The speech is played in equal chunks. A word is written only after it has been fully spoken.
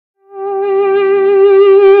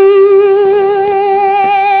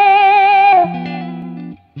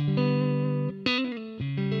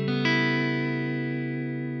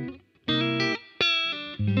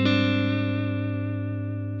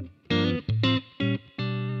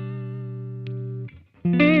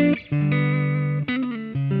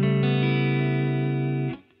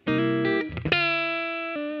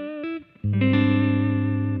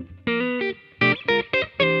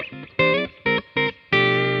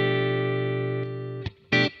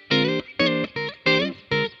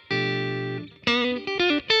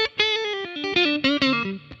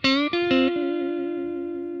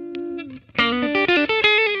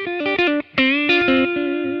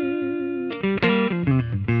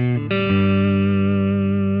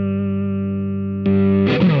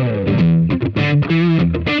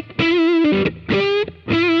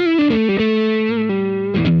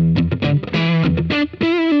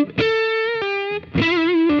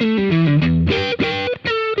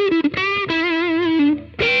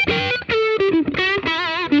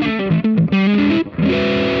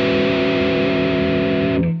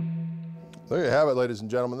ladies and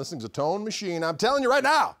gentlemen. This thing's a tone machine. I'm telling you right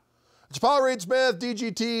now. It's a Paul Reed Smith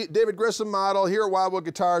DGT David Grissom model here at Wildwood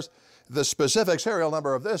Guitars. The specific serial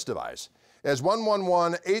number of this device is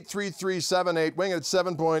 111-83378, weighing at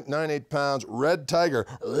 7.98 pounds, Red Tiger.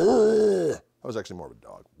 That was actually more of a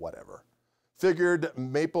dog, whatever. Figured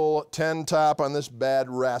maple 10 top on this bad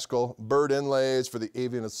rascal. Bird inlays for the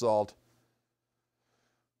avian assault.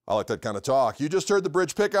 I like that kind of talk. You just heard the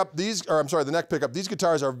bridge pickup. The neck pickup. These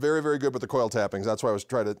guitars are very, very good with the coil tappings. That's why I was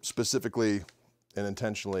trying to specifically and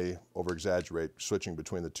intentionally over-exaggerate switching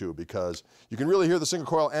between the two, because you can really hear the single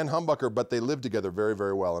coil and humbucker, but they live together very,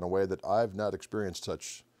 very well in a way that I've not experienced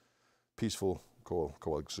such peaceful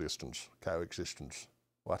coexistence.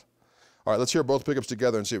 What? All right, let's hear both pickups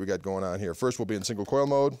together and see what we got going on here. First, we'll be in single coil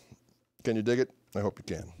mode. Can you dig it? I hope you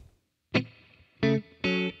can.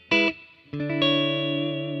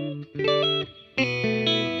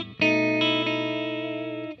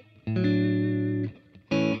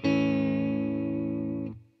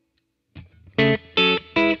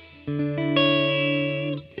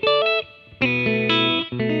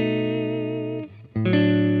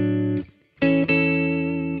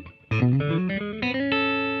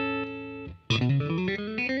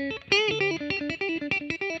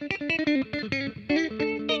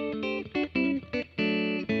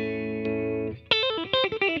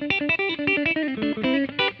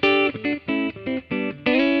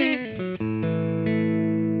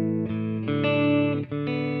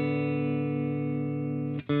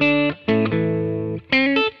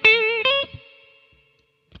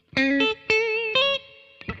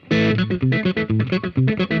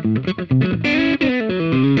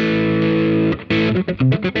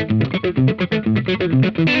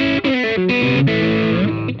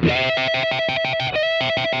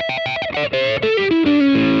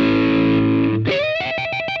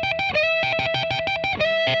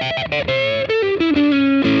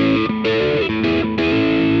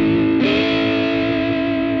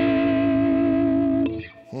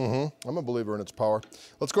 I'm a believer in its power.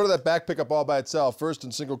 Let's go to that back pickup all by itself. First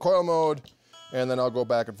in single coil mode, and then I'll go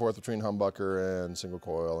back and forth between humbucker and single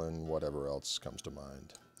coil and whatever else comes to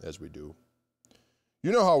mind, as we do.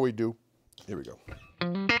 You know how we do. Here we go.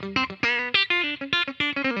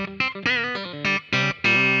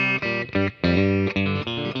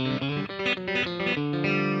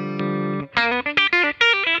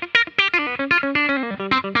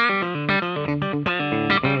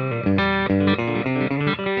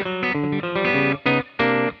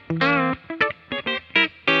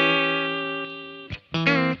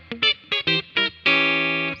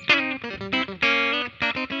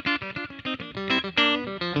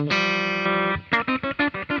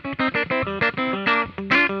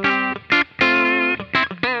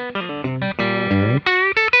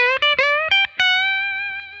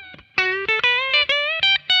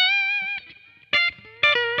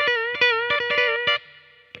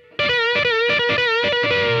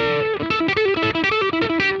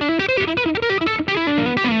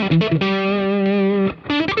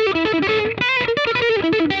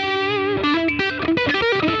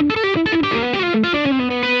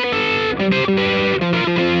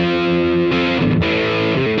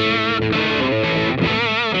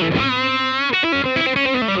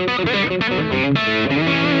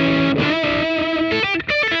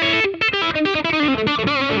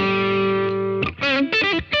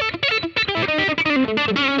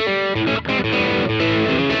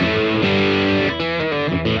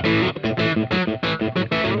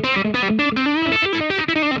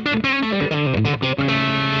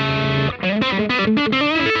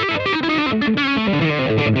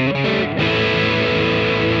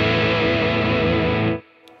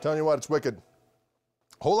 Telling you what, it's wicked.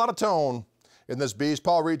 Whole lot of tone in this beast.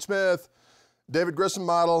 Paul Reed Smith, David Grissom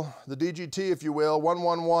model, the DGT, if you will,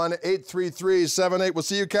 111-833-78. We'll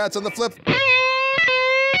see you cats on the flip.